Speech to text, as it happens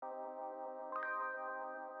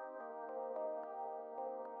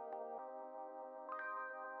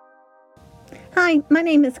Hi, my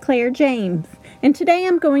name is Claire James, and today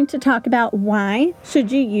I'm going to talk about why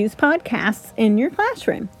should you use podcasts in your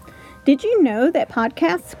classroom. Did you know that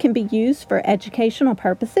podcasts can be used for educational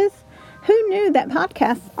purposes? Who knew that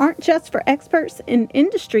podcasts aren't just for experts and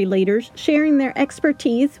industry leaders sharing their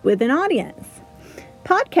expertise with an audience?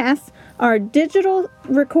 Podcasts are digital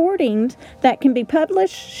recordings that can be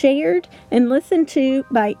published, shared, and listened to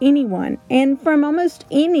by anyone and from almost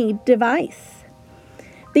any device.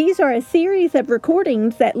 These are a series of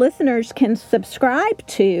recordings that listeners can subscribe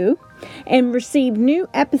to and receive new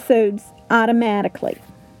episodes automatically.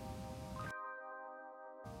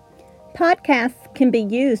 Podcasts can be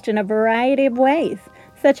used in a variety of ways,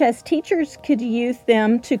 such as teachers could use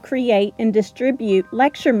them to create and distribute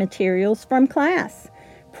lecture materials from class.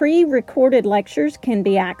 Pre-recorded lectures can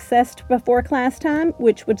be accessed before class time,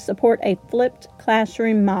 which would support a flipped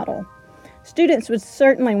classroom model. Students would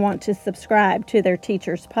certainly want to subscribe to their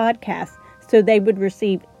teacher's podcast so they would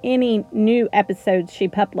receive any new episodes she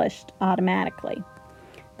published automatically.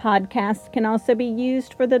 Podcasts can also be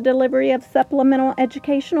used for the delivery of supplemental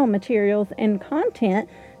educational materials and content,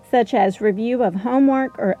 such as review of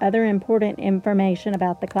homework or other important information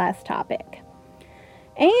about the class topic.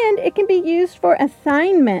 And it can be used for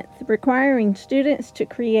assignments requiring students to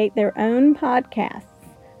create their own podcasts.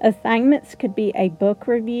 Assignments could be a book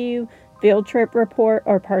review, field trip report,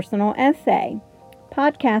 or personal essay.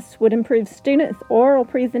 Podcasts would improve students' oral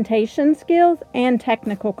presentation skills and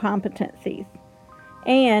technical competencies.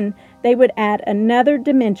 And they would add another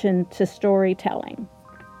dimension to storytelling.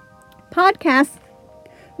 Podcasts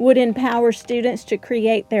would empower students to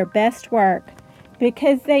create their best work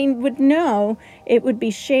because they would know it would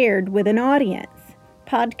be shared with an audience.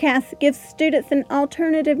 Podcasts give students an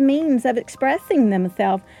alternative means of expressing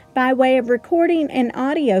themselves by way of recording an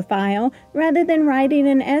audio file rather than writing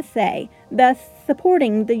an essay, thus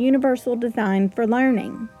supporting the universal design for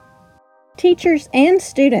learning. Teachers and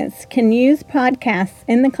students can use podcasts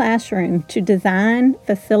in the classroom to design,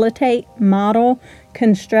 facilitate, model,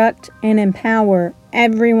 construct, and empower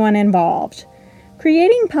everyone involved.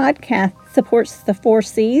 Creating podcasts supports the 4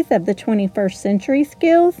 C's of the 21st century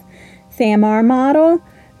skills, SAMR model,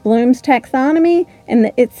 Bloom's taxonomy, and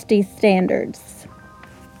the ITSD standards.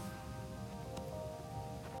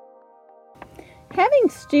 Having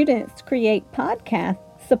students create podcasts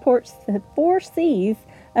supports the 4 C's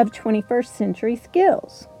of 21st century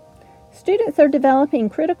skills. Students are developing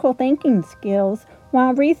critical thinking skills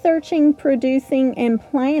while researching, producing, and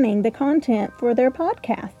planning the content for their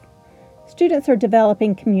podcast. Students are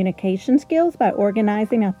developing communication skills by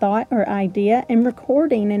organizing a thought or idea and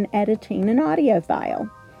recording and editing an audio file.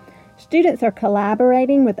 Students are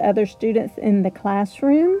collaborating with other students in the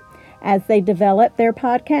classroom as they develop their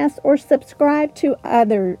podcasts or subscribe to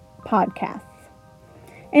other podcasts.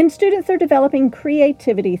 And students are developing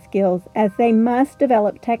creativity skills as they must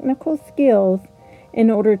develop technical skills in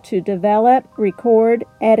order to develop, record,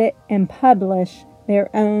 edit, and publish their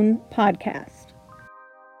own podcast.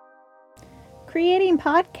 Creating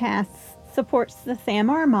podcasts supports the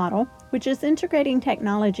SAMR model, which is integrating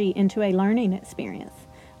technology into a learning experience.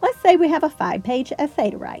 Let's say we have a 5-page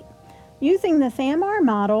essay to write. Using the SAMR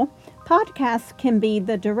model, podcasts can be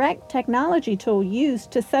the direct technology tool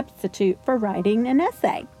used to substitute for writing an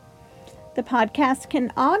essay. The podcast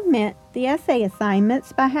can augment the essay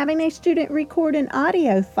assignments by having a student record an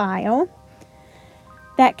audio file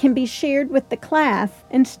that can be shared with the class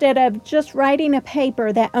instead of just writing a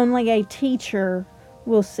paper that only a teacher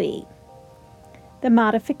will see. The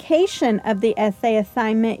modification of the essay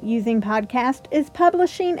assignment using podcast is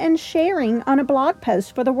publishing and sharing on a blog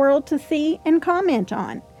post for the world to see and comment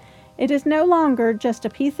on. It is no longer just a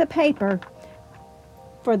piece of paper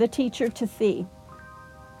for the teacher to see.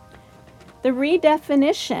 The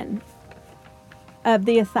redefinition of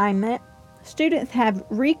the assignment. Students have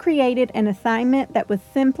recreated an assignment that was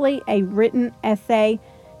simply a written essay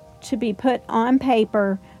to be put on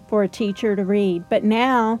paper for a teacher to read. But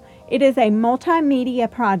now it is a multimedia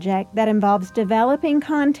project that involves developing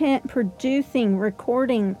content, producing,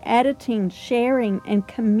 recording, editing, sharing, and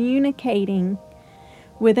communicating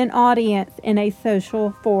with an audience in a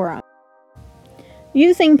social forum.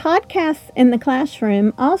 Using podcasts in the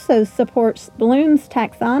classroom also supports Bloom's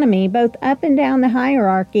taxonomy, both up and down the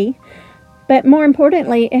hierarchy. But more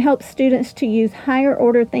importantly, it helps students to use higher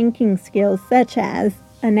order thinking skills such as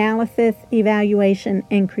analysis, evaluation,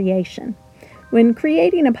 and creation. When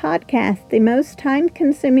creating a podcast, the most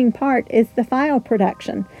time-consuming part is the file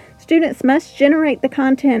production. Students must generate the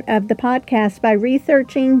content of the podcast by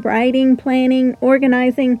researching, writing, planning,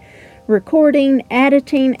 organizing, recording,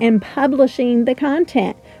 editing, and publishing the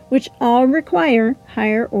content, which all require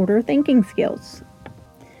higher order thinking skills.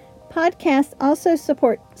 Podcasts also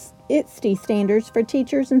support ITSTE standards for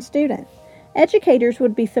teachers and students. Educators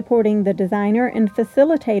would be supporting the designer and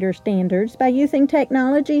facilitator standards by using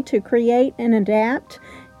technology to create and adapt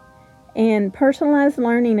and personalized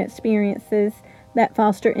learning experiences that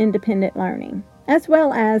foster independent learning, as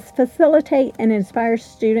well as facilitate and inspire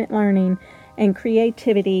student learning and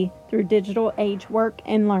creativity through digital age work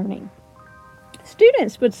and learning.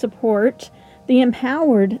 Students would support the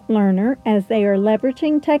empowered learner as they are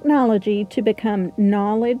leveraging technology to become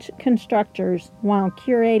knowledge constructors while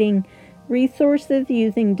curating resources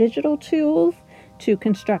using digital tools to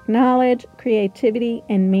construct knowledge, creativity,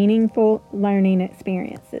 and meaningful learning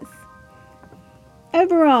experiences.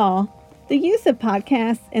 Overall, the use of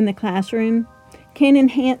podcasts in the classroom can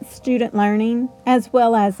enhance student learning as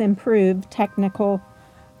well as improve technical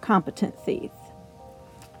competencies.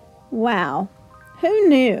 Wow, who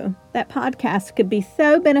knew that podcasts could be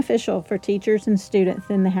so beneficial for teachers and students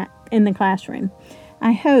in the classroom?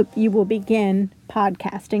 I hope you will begin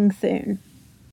podcasting soon.